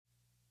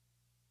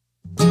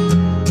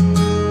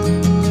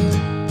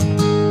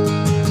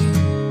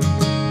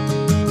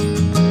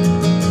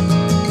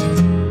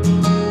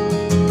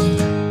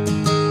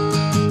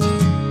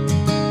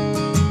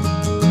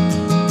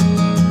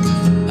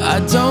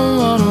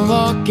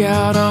walk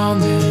out on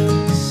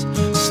this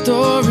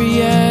story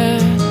yet,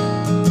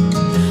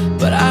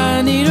 but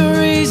I need a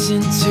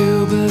reason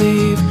to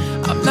believe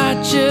I'm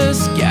not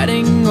just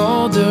getting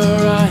older,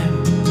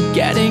 I'm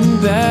getting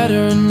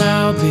better, and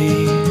I'll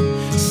be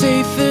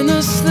safe and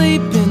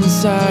asleep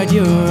inside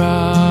your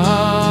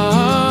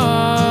arms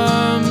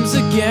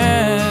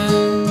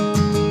again.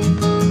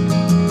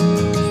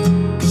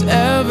 'Cause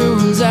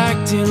everyone's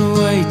acting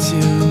way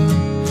too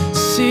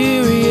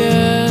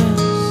serious.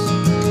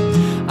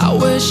 I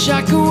wish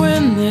I could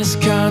win this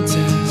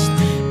contest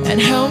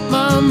and help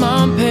my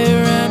mom pay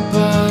rent,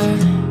 but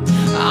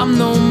I'm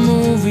no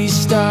movie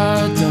star.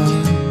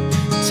 Don't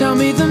tell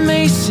me the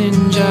mason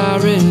jar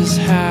is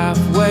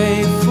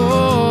halfway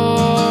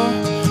full.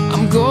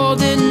 I'm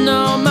golden,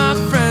 all my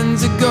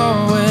friends are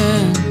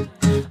going.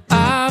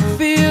 I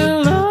feel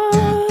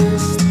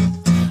lost,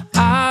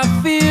 I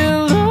feel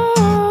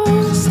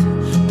lost.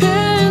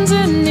 Pins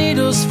and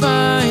needles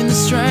find the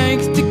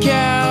strength to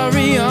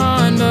carry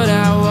on, but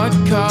at what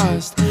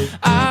cost?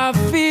 I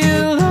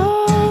feel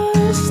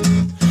lost,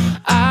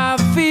 I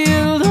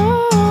feel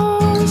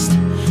lost.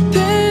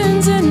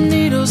 Pins and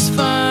needles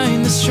find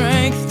the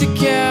strength to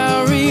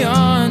carry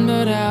on,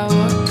 but at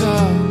what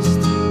cost?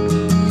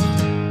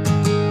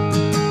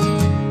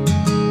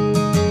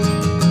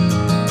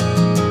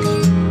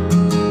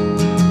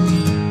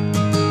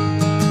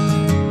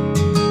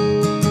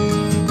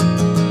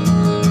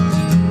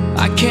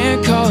 I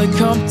can't call it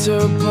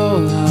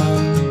comfortable,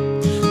 I'm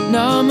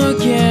numb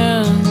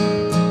again.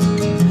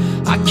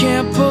 I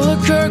can't pull a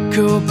Kurt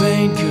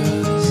Cobain,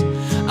 'cause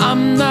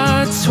I'm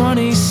not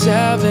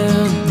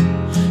 27.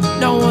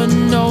 No one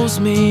knows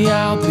me,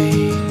 I'll be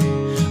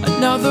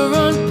another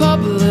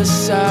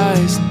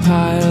unpublicized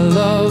pile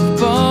of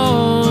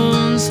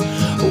bones,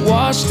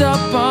 washed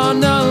up on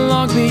a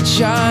Long Beach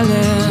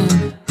island.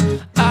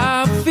 I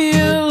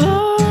feel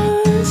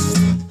lost,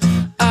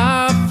 I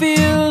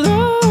feel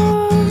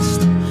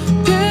lost.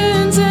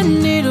 Pins and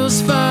needles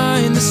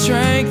find the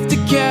strength to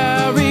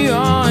carry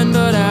on,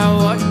 but at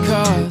what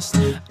cost?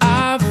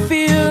 I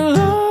feel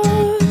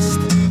lost,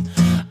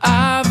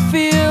 I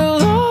feel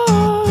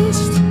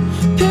lost.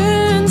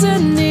 Pins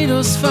and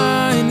needles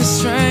find the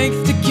strength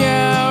to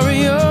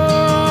carry on.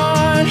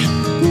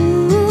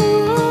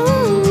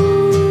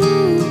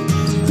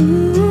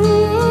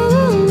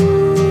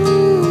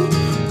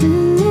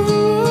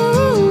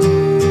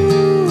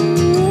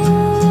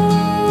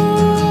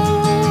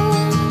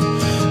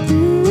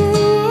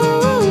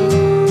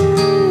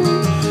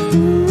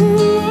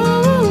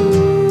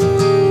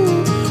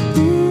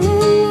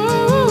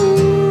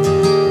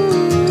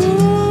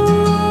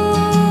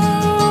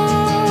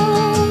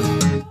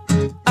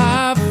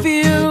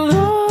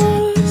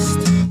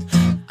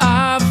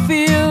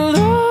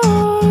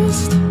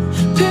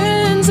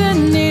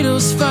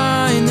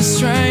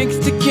 Strength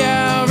to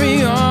carry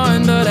on,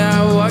 but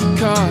at what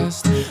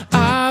cost?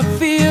 I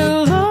feel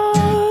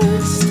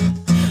lost,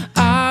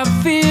 I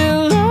feel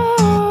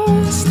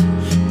lost.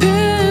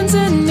 Pins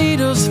and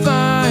needles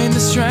find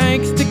the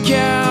strength to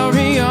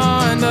carry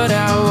on, but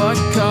at what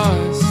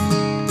cost?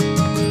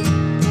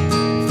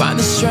 Find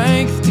the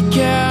strength to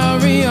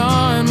carry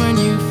on when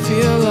you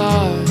feel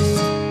lost.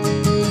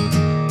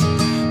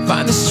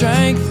 Find the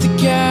strength to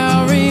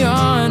carry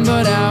on,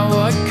 but at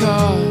what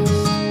cost?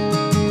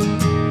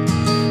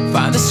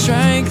 Find the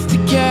strength to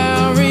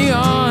carry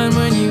on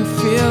when you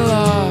feel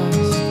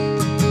lost.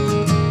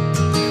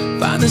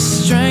 Find the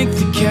strength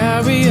to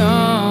carry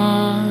on.